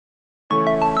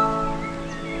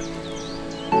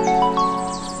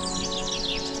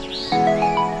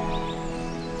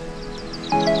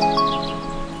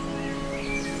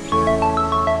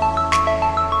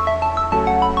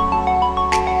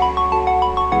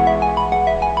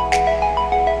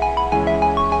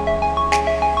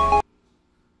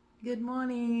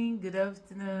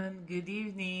afternoon, good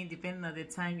evening, depending on the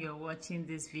time you're watching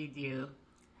this video.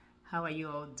 How are you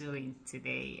all doing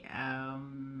today?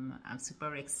 I'm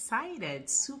super excited,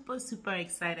 super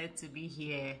excited to be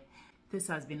here. This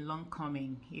has been long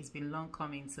coming. It's been long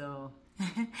coming, so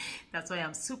that's why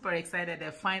I'm super excited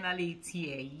that finally it's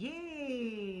here.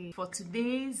 Yay! For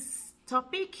today's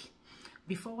topic,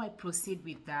 before I proceed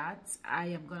with that, I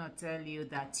am going to tell you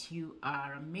that you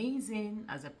are amazing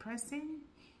as a person.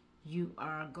 You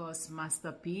are God's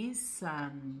masterpiece,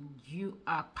 and you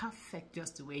are perfect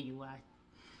just the way you are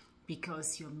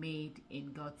because you're made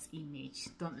in God's image.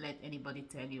 Don't let anybody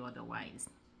tell you otherwise.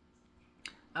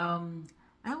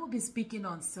 I will be speaking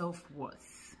on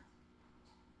self-worth,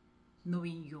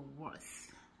 knowing your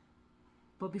worth.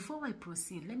 But before I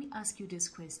proceed, let me ask you this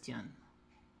question.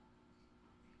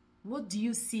 What do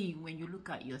you see when you look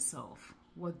at yourself?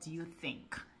 What do you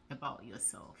think about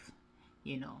yourself?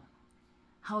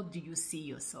 How do you see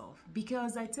yourself?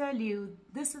 Because I tell you,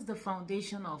 this is the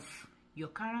foundation of your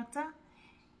character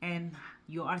and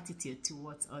your attitude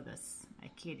towards others. I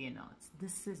kid you not.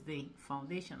 This is the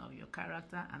foundation of your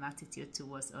character and attitude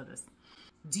towards others.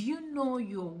 Do you know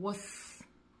you're worth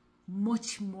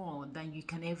much more than you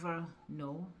can ever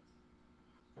know?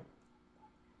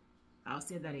 I'll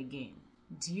say that again.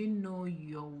 Do you know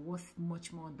you're worth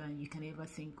much more than you can ever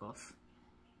think of?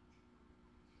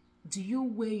 Do you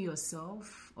weigh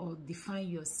yourself or define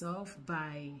yourself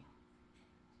by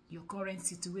your current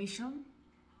situation,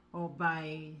 or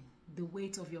by the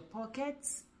weight of your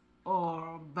pockets,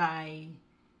 or by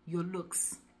your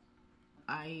looks?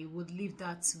 I would leave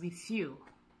that with you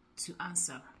to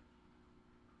answer.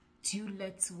 Do you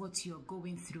let what you're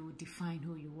going through define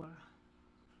who you are?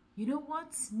 You know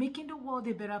what? Making the world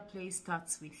a better place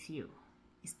starts with you.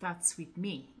 It starts with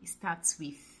me. It starts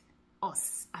with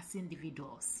us as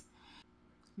individuals.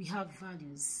 We have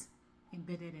values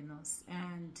embedded in us,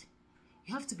 and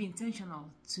you have to be intentional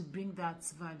to bring that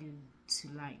value to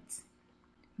light.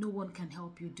 No one can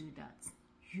help you do that.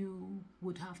 You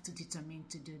would have to determine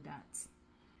to do that.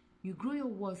 You grow your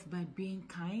worth by being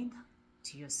kind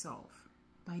to yourself,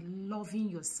 by loving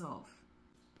yourself.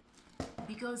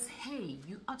 Because, hey,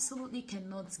 you absolutely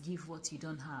cannot give what you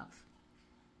don't have.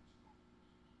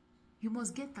 You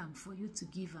must get them for you to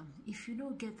give them. If you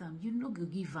don't get them, you no go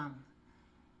give them.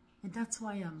 And that's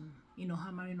why I'm,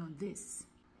 hammering on this.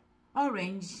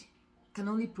 Orange can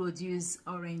only produce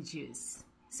orange juice.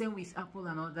 Same with apple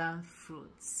and other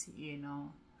fruits,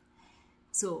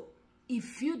 So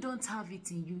if you don't have it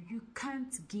in you, you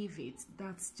can't give it.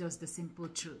 That's just the simple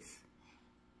truth.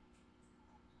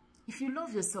 If you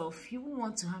love yourself, you won't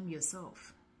want to harm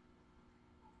yourself.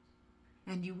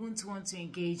 And you won't want to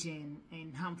engage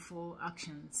in harmful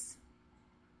actions.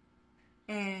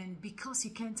 And because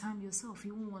you can't harm yourself,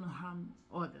 you won't want to harm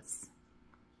others.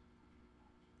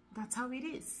 That's how it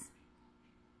is.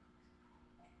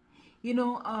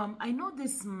 I know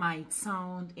this might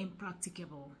sound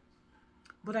impracticable,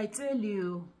 but I tell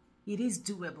you, it is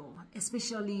doable,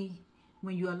 especially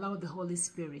when you allow the Holy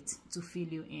Spirit to fill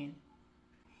you in.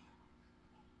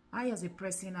 I, as a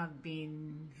person, have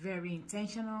been very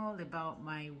intentional about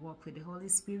my work with the Holy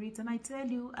Spirit, and I tell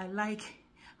you, I like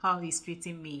how He's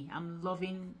treating me. I'm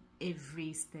loving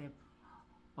every step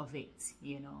of it,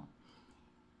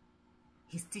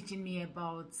 He's teaching me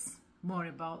more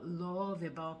about love,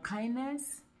 about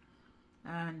kindness,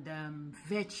 and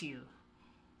virtue.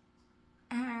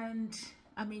 And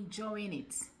I'm enjoying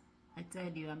it. I tell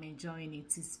you, I'm enjoying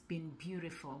it. It's been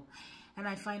beautiful. And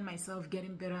I find myself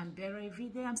getting better and better every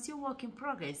day. I'm still work in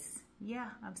progress. Yeah,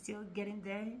 I'm still getting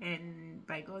there. And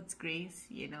by God's grace,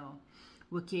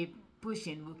 we'll keep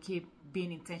pushing. We'll keep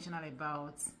being intentional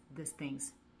about these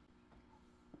things.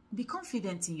 Be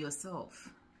confident in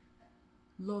yourself.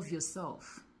 Love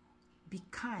yourself. Be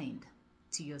kind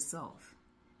to yourself.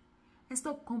 And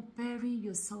stop comparing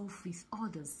yourself with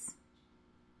others.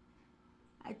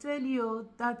 I tell you,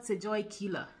 that's a joy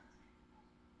killer.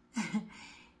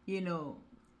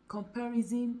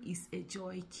 Comparison is a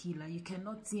joy killer. You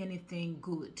cannot see anything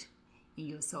good in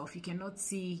yourself. You cannot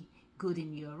see good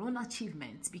in your own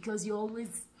achievements because you're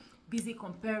always busy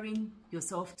comparing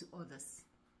yourself to others.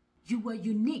 You are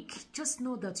unique. Just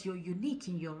know that you're unique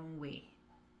in your own way.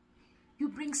 You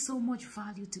bring so much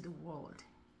value to the world.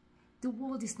 The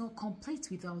world is not complete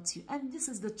without you. And this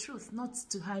is the truth, not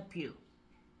to hype you.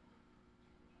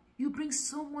 You bring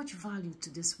so much value to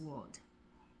this world.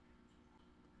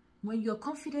 When you're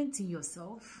confident in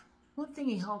yourself, one thing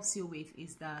it helps you with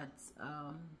is that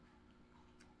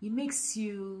it makes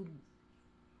you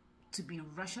to be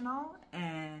rational,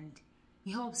 and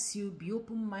it helps you be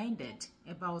open-minded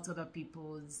about other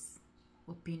people's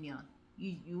opinion.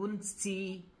 you wouldn't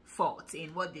see fault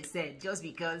in what they said just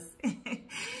because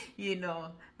you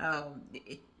know,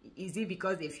 is it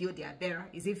because they feel they are better?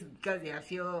 Is it because they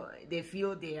feel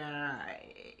they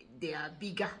are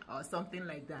bigger or something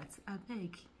like that? I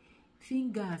beg,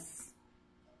 fingers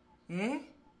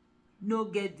no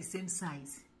get the same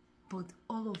size, but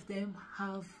all of them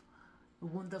have a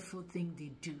wonderful thing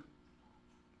they do,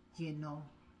 you know.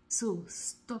 So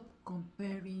stop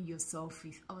comparing yourself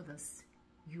with others.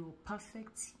 You're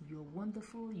perfect, you're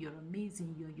wonderful, you're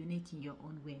amazing, you're unique in your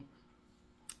own way.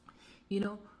 You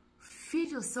know,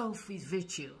 feed yourself with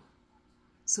virtue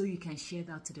so you can share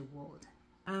that to the world.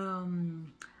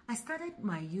 I started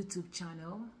my YouTube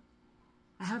channel.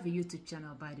 I have a YouTube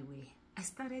channel, by the way. I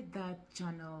started that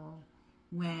channel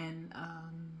when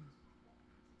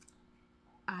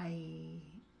I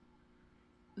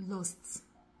lost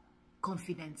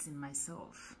confidence in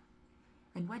myself.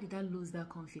 And why did I lose that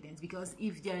confidence? Because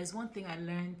if there is one thing I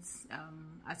learned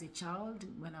as a child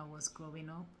when I was growing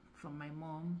up from my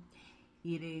mom,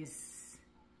 it is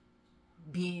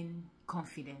being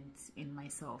confident in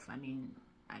myself. I mean,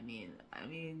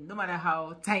 no matter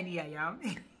how tiny I am,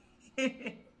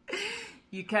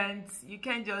 you can't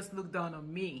just look down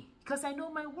on me, because I know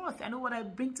my worth. I know what I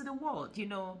bring to the world. You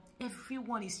know,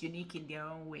 everyone is unique in their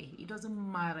own way. It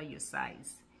doesn't matter your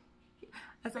size.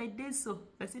 As I did so,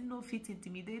 person no fit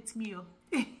intimidate me.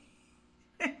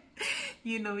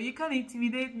 You know, you can't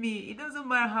intimidate me. It doesn't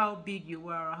matter how big you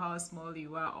are or how small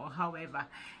you are or however.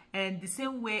 And the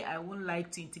same way, I wouldn't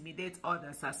like to intimidate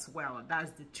others as well.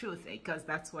 That's the truth, because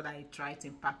that's what I try to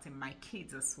impact in my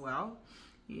kids as well.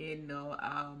 You know,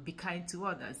 be kind to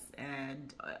others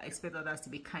and expect others to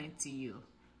be kind to you.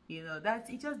 You know,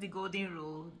 it's just the golden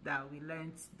rule that we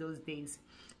learned those days.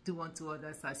 Do unto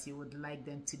others as you would like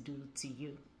them to do to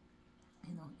you.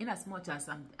 You know, in as much as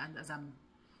I'm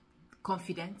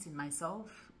confident in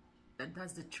myself, and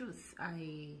that's the truth.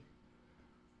 And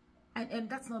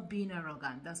that's not being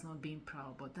arrogant, that's not being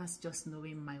proud, but that's just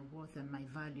knowing my worth and my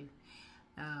value.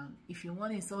 If you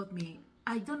want to insult me,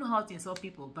 I don't know how to insult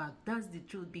people back. That's the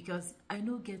truth, because I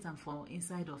know get them from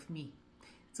inside of me.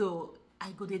 So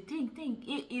I go to think.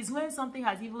 It is when something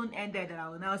has even ended that I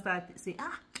will now start to say,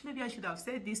 maybe I should have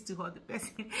said this to the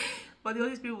person. But the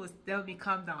Holy Spirit will tell me,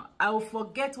 calm down. I will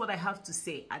forget what I have to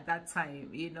say at that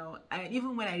time, you know. And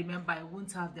even when I remember, I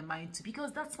won't have the mind to,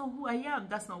 because that's not who I am.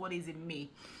 That's not what is in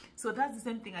me. So that's the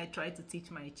same thing I try to teach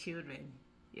my children.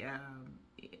 Yeah.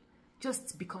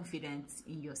 Just be confident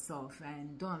in yourself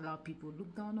and don't allow people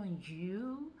look down on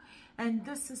you. And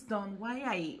this is done. Why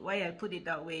I put it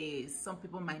that way is some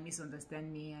people might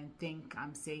misunderstand me and think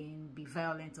I'm saying be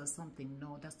violent or something.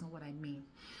 No, that's not what I mean.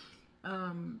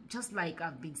 Just like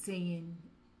I've been saying,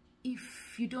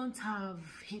 if you don't have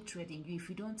hatred in you, if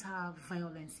you don't have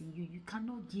violence in you, you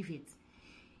cannot give it.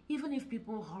 Even if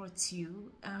people hurt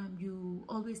you, you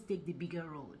always take the bigger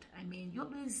road. I mean, you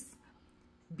always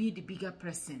be the bigger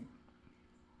person.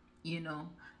 You know,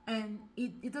 and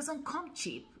it doesn't come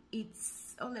cheap.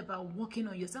 It's all about working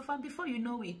on yourself, and before you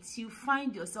know it, you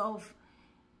find yourself,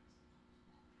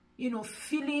 you know,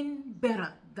 feeling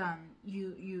better than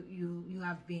you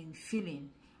have been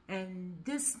feeling. And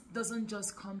this doesn't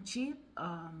just come cheap.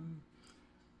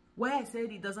 Why I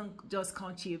said it doesn't just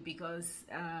come cheap, because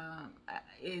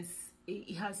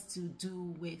it has to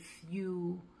do with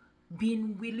you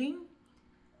being willing,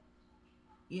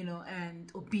 you know,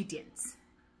 and obedient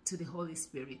to the Holy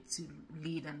Spirit to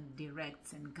lead and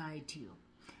direct and guide you.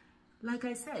 Like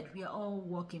I said, we are all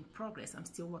work in progress. I'm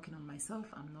still working on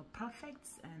myself. I'm not perfect,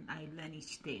 and I learn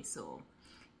each day. So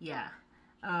yeah,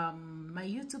 my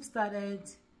YouTube started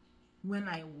when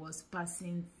I was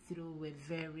passing through a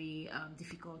very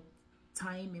difficult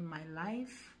time in my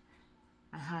life.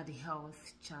 I had a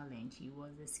health challenge. It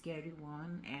was a scary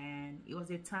one, and it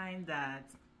was a time that,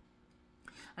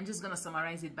 I'm just gonna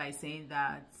summarize it by saying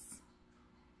that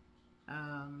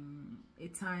a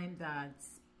time that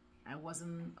I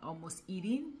wasn't almost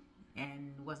eating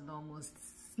and wasn't almost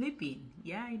sleeping.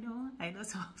 Yeah, I know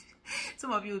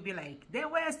some of you will be like, then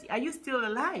are you still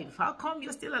alive? How come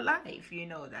you're still alive? You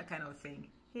know, that kind of thing.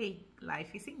 Hey,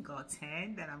 life is in God's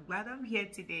hand, and I'm glad I'm here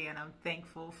today, and I'm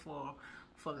thankful for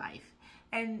life.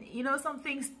 And you know, some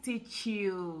things teach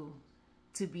you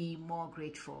to be more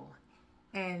grateful,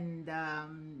 and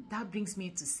that brings me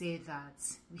to say that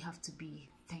we have to be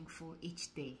thankful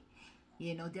each day.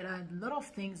 You know, there are a lot of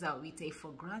things that we take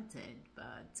for granted,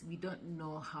 but we don't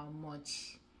know how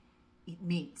much it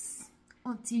means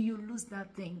until you lose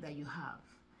that thing that you have.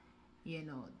 You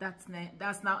know, that's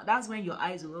when your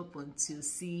eyes will open to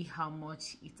see how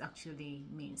much it actually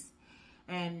means.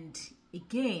 And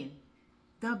again,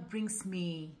 that brings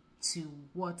me to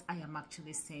what I am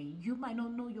actually saying. You might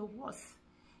not know your worth,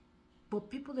 but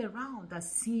people around that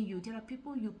see you, there are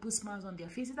people you put smiles on their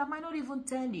faces that might not even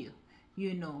tell you,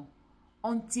 you know,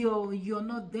 until you're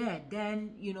not there.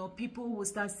 Then, you know, people will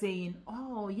start saying,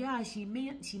 oh yeah, she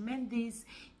meant this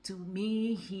to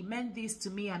me, he meant this to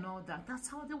me, and all that. That's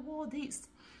how the world is.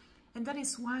 And that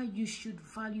is why you should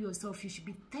value yourself. You should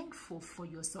be thankful for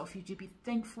yourself. You should be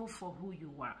thankful for who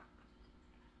you are.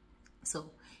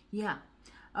 So yeah,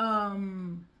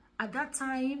 at that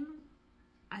time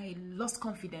I lost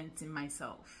confidence in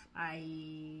myself.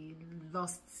 I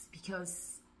lost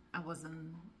because I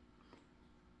wasn't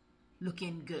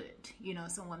looking good. You know,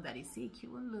 someone that is sick,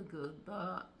 you won't look good.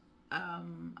 But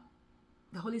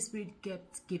the Holy Spirit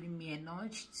kept giving me a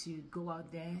nudge to go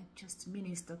out there, just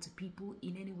minister to people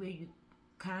in any way you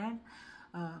can.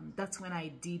 That's when I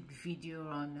did video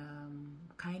on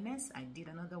kindness. I did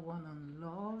another one on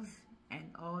love and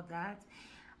all that.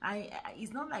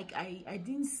 It's not like I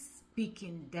didn't speak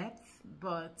in depth,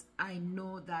 but I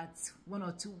know that one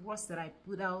or two words that I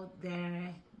put out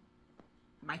there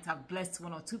might have blessed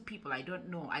one or two people. I don't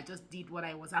know. I just did what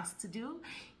I was asked to do.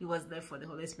 It was there for the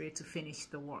Holy Spirit to finish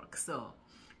the work. So,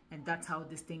 and that's how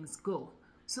these things go.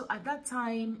 So at that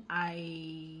time,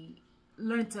 I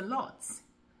learned a lot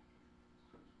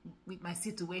with my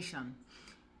situation.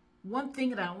 One thing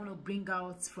that I want to bring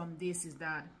out from this is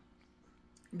that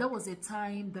there was a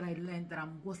time that I learned that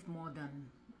I'm worth more than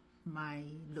my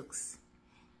looks.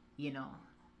 You know,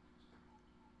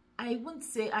 I wouldn't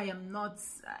say I am not,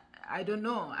 I don't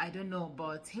know,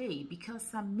 but hey,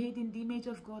 because I'm made in the image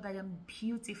of God, I am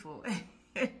beautiful.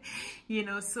 You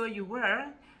know, so you were,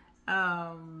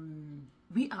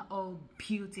 we are all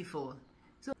beautiful.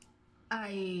 So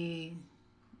I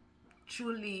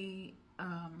truly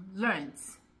learned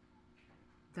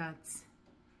that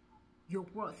your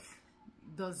worth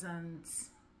doesn't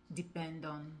depend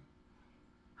on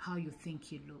how you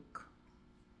think you look.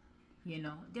 You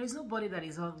know, there's nobody that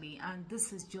is ugly, and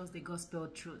this is just the gospel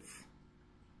truth.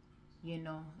 You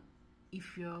know,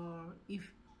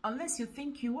 unless you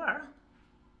think you are,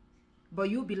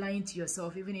 but you'll be lying to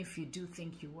yourself even if you do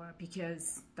think you are,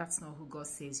 because that's not who God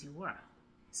says you are.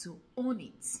 So own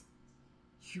it.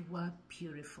 You are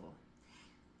beautiful.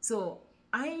 So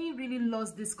I really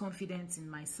lost this confidence in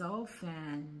myself,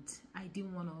 and I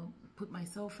didn't want to put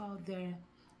myself out there.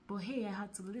 But hey, I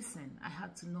had to listen. I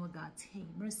had to know that, hey,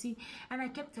 Mercy. And I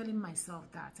kept telling myself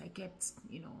that. I kept,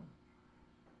 you know,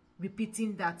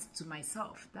 repeating that to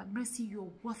myself. That, Mercy,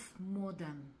 you're worth more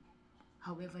than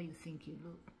however you think you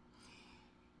look.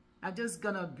 I'm just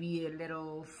gonna be a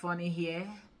little funny here.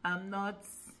 I'm not,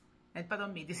 and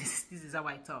pardon me, this is how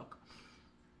I talk.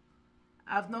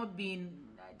 I'm not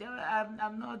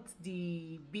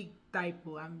the big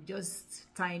typo. I'm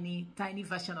just tiny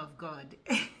version of God.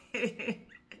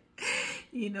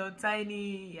 You know,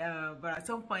 tiny, but at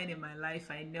some point in my life,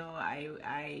 I know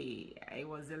I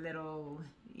was a little,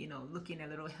 you know, looking a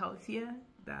little healthier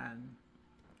than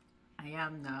I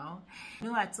am now. You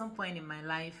know, at some point in my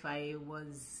life, I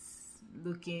was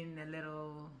looking a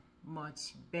little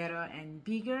much better and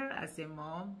bigger as a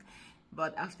mom.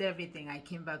 But after everything, I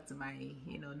came back to my,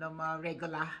 you know, normal,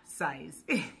 regular size.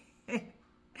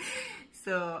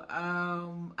 So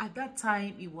at that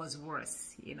time, it was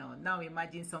worse. You know, now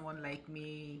imagine someone like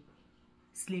me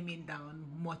slimming down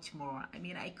much more. I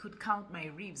mean, I could count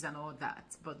my ribs and all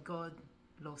that, but God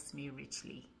loves me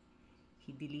richly.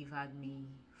 He delivered me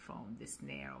from the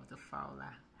snare of the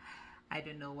fowler. I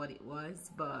don't know what it was,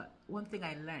 but one thing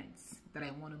I learned that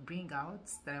I want to bring out,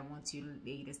 that I want you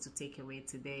ladies to take away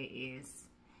today is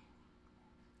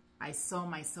I saw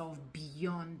myself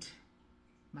beyond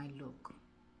my look,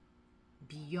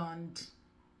 beyond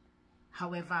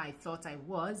however I thought I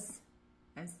was,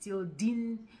 and still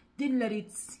didn't let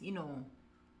it, you know,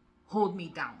 hold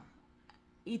me down.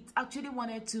 It actually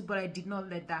wanted to, but I did not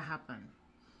let that happen.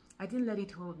 I didn't let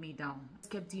it hold me down. I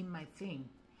kept doing my thing,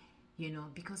 you know,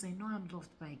 because I know I'm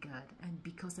loved by God and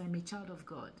because I'm a child of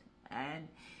God. And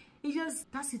it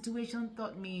just, that situation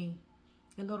taught me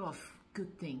a lot of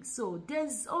good things. So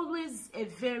there's always a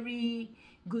very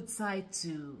good side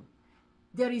to,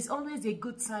 there is always a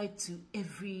good side to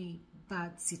every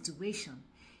bad situation.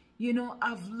 You know,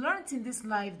 I've learned in this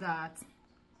life that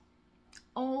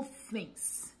all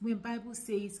things, when Bible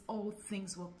says all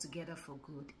things work together for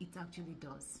good, it actually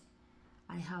does.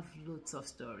 I have loads of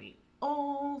story.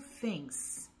 All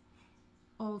things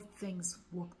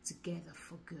work together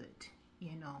for good,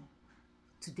 you know,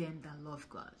 to them that love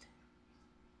God.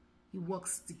 It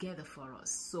works together for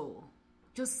us. So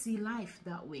just see life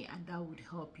that way, and that would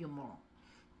help you more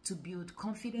to build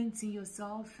confidence in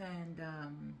yourself and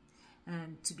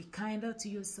and to be kinder to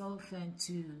yourself and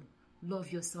to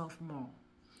love yourself more.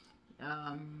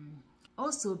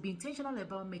 Also, be intentional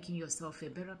about making yourself a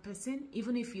better person,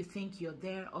 even if you think you're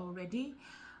there already.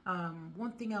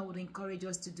 One thing I would encourage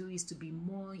us to do is to be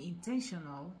more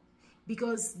intentional,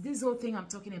 because this whole thing I'm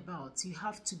talking about, you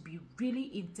have to be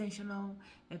really intentional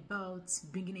about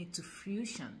bringing it to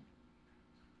fruition.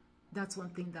 That's one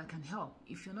thing that can help.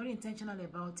 If you're not intentional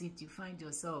about it, you find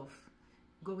yourself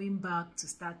going back to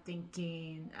start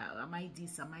thinking, am I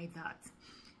this, am I that?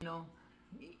 You know,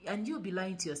 and you'll be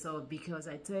lying to yourself, because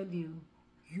I tell you,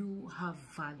 you have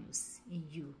values in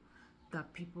you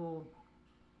that people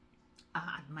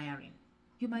are admiring.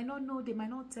 You might not know, they might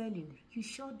not tell you. You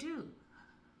sure do.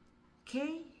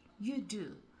 Okay? You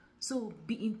do. So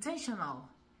be intentional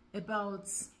about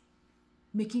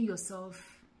making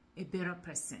yourself a better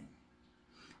person.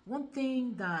 One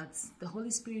thing that the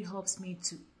Holy Spirit helps me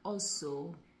to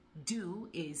also do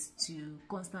is to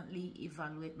constantly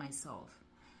evaluate myself.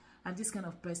 I'm this kind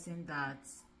of person that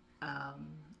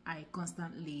I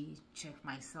constantly check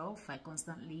myself. I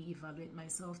constantly evaluate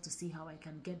myself to see how I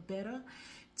can get better,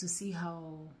 to see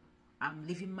how I'm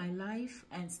living my life,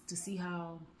 and to see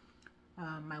how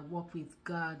my walk with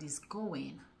God is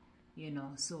going, you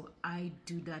know. So I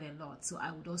do that a lot. So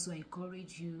I would also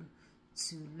encourage you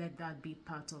to let that be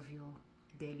part of your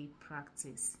daily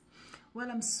practice. Well,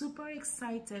 I'm super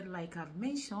excited, like I've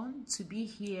mentioned, to be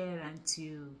here and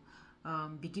to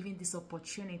be given this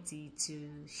opportunity to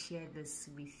share this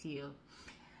with you.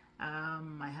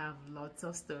 I have lots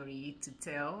of story to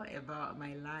tell about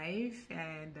my life,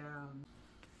 and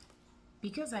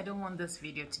because I don't want this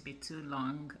video to be too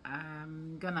long,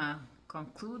 I'm gonna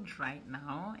conclude right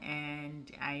now, and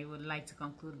I would like to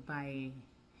conclude by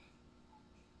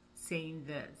saying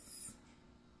this.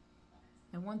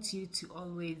 I want you to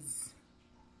always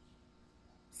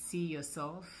see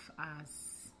yourself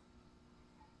as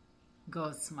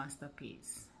God's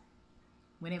masterpiece.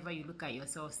 Whenever you look at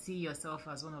yourself, see yourself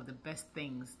as one of the best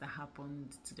things that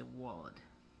happened to the world.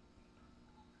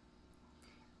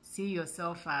 See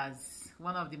yourself as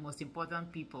one of the most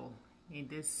important people in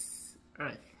this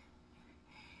earth,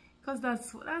 because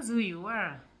that's who you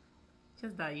are.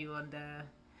 Just that you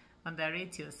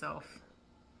underrate yourself,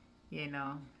 you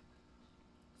know.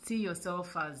 See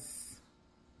yourself as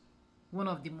one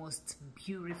of the most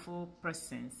beautiful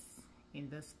persons in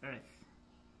this earth.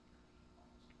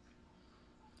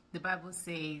 The Bible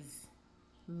says,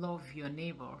 love your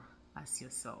neighbor as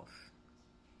yourself.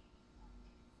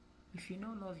 If you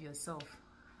don't love yourself,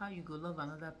 how you go love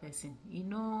another person? You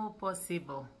know,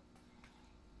 possible.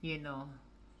 You know,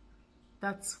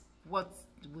 that's what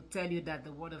would tell you that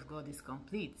the word of God is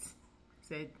complete. It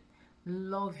said,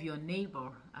 love your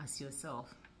neighbor as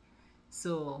yourself.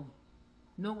 So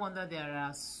no wonder there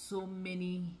are so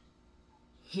many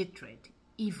hatred,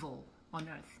 evil on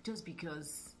earth, just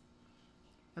because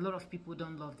a lot of people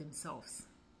don't love themselves.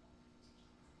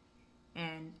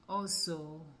 And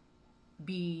also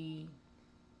be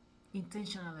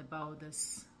intentional about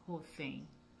this whole thing,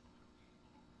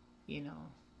 you know.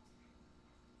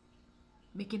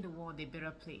 Making the world a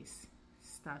better place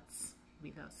starts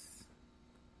with us.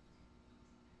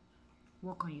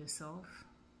 Work on yourself.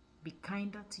 Be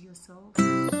kinder to yourself.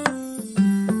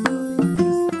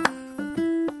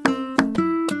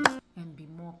 And be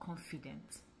more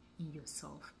confident in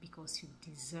yourself, because you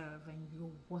deserve and you're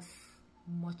worth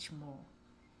much more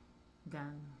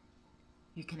than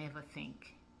you can ever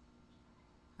think.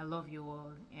 I love you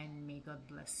all, and may God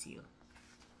bless you.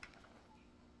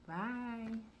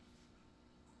 Bye.